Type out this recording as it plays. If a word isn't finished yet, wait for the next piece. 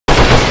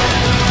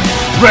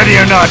Ready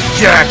or not,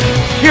 Jack,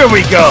 here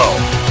we go!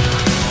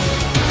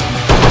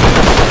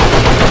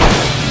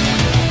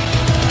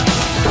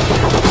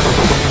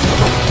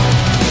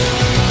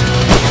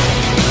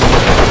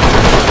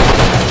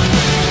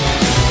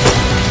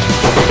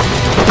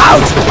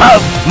 Out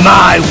of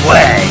my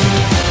way!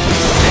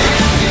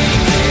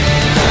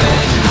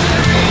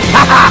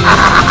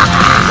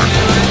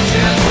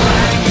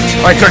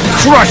 I could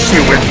crush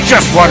you with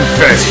just one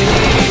fist!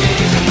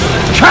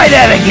 Try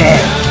that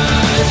again!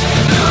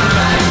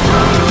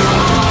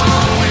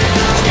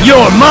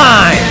 You're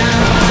mine!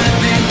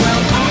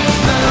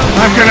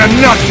 I'm gonna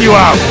knock you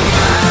out!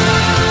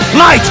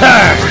 My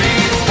turn!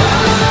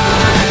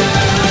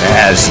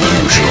 As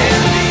usual.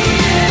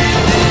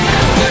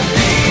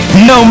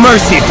 No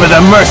mercy for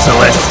the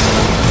merciless!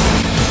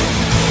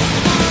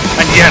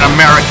 And yet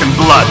American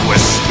blood was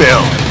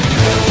spilled.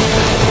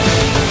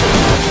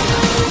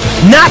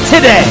 Not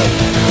today!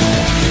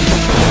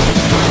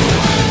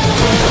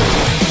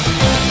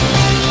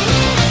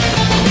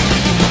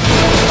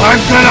 I'm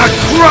gonna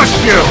crush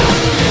you!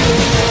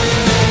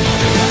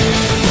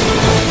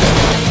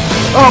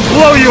 I'll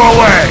blow you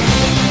away!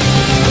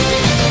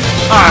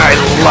 I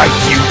like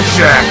you,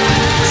 Jack,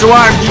 so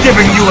I'm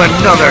giving you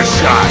another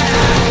shot!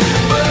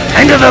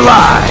 End of the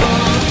line!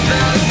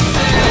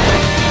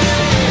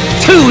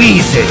 Too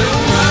easy!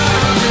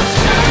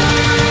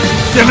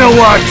 You know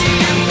what?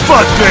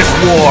 Fuck this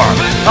war!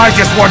 I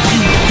just want you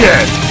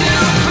dead!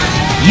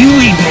 You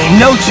leave me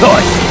no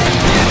choice!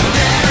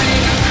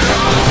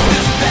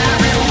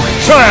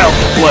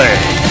 Child's play!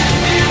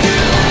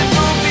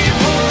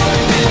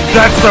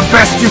 That's the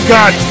best you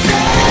got?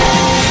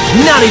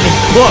 Not even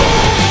close!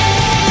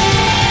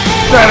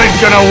 That ain't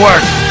gonna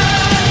work!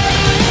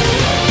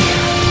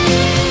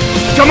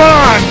 Come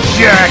on,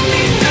 Jack!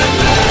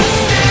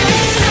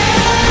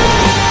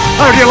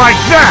 How do you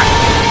like that?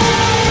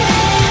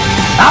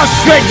 I'll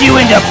shred you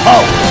into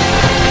pulp!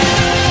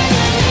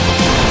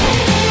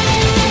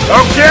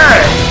 Okay!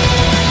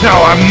 Now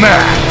I'm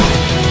mad!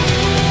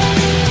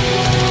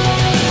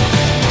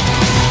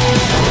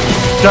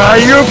 Die,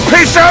 you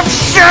piece of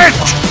shit!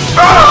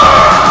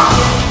 Ah!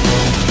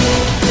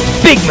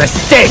 Big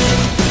mistake!